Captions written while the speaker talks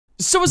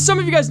So as some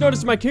of you guys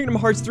noticed in my Kingdom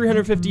Hearts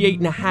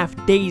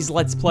 358.5 days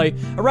Let's Play,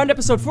 around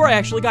episode 4 I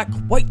actually got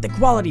quite the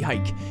quality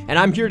hike, and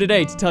I'm here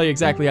today to tell you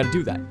exactly how to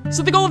do that.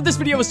 So the goal of this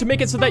video is to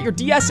make it so that your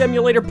DS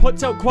emulator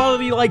puts out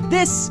quality like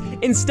this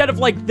instead of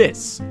like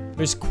this.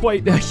 There's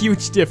quite a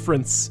huge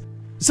difference.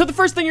 So the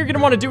first thing you're going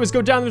to want to do is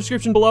go down in the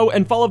description below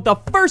and follow the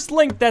first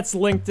link that's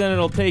linked, and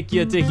it'll take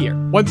you to here.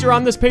 Once you're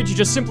on this page, you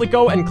just simply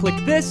go and click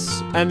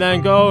this, and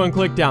then go and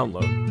click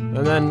download.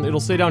 And then it'll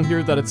say down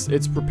here that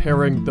it's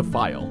preparing the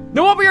file.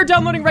 Now what we are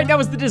downloading right now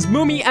is the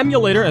DeSmuME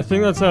emulator. I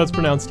think that's how it's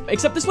pronounced.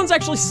 Except this one's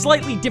actually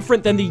slightly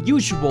different than the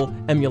usual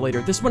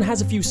emulator. This one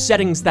has a few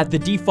settings that the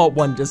default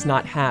one does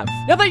not have.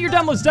 Now that your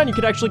download's done, you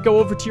can actually go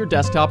over to your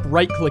desktop,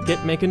 right-click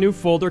it, make a new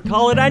folder,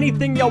 call it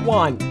anything you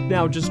want.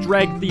 Now just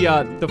drag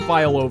the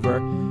file over,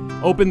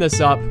 open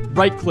this up,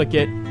 right-click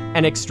it,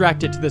 and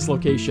extract it to this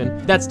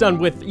location. That's done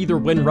with either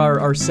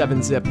WINRAR or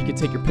 7-zip. You can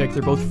take your pick,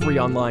 they're both free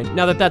online.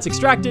 Now that that's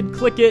extracted,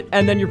 click it,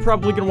 and then you're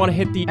probably gonna wanna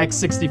hit the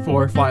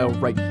x64 file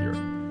right here.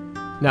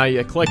 Now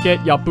you click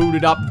it, you boot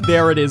it up,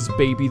 there it is,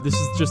 baby. This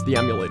is just the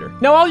emulator.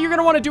 Now all you're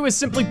gonna wanna do is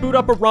simply boot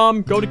up a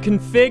ROM, go to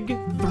config,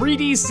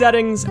 3D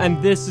settings,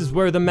 and this is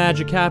where the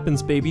magic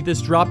happens, baby.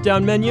 This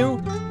drop-down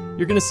menu,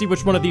 you're gonna see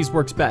which one of these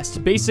works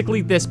best.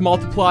 Basically, this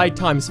multiply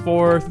times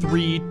 4,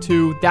 3,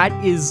 2, that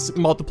is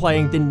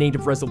multiplying the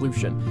native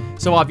resolution.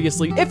 So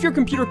obviously, if your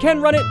computer can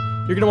run it,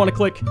 you're gonna wanna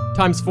click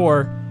times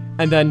 4,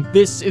 and then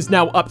this is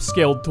now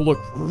upscaled to look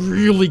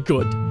really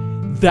good.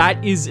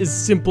 That is as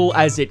simple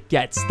as it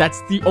gets.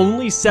 That's the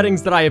only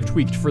settings that I have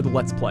tweaked for the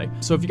Let's Play.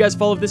 So if you guys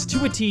follow this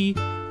to a T,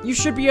 you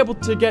should be able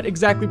to get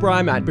exactly where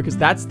I'm at, because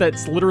that's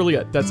literally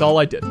it. That's all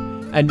I did.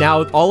 And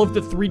now all of the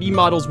 3D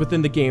models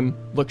within the game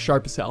look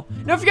sharp as hell.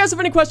 Now, if you guys have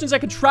any questions, I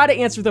could try to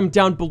answer them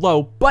down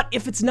below, but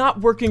if it's not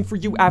working for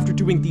you after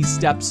doing these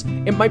steps,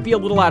 it might be a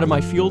little out of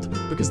my field,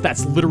 because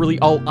that's literally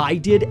all I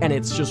did, and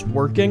it's just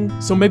working.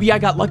 So maybe I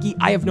got lucky,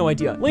 I have no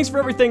idea. Links for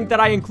everything that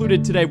I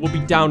included today will be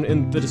down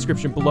in the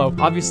description below.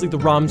 Obviously, the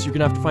ROMs you're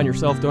gonna have to find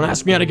yourself. Don't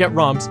ask me how to get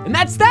ROMs. And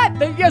that's that!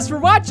 Thank you guys for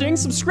watching.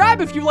 Subscribe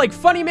if you like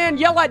funny man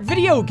yell at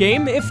video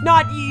game. If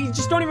not, you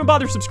just don't even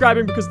bother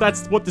subscribing, because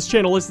that's what this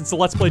channel is. It's a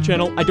Let's Play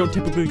channel. I don't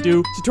typically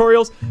do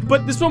tutorials,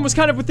 but this one was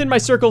kind of within my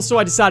circle, so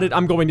I decided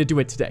I'm going to do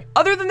it today.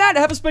 Other than that,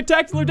 have a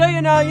spectacular day,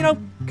 and you know,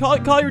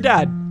 call your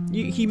dad.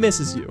 He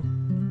misses you.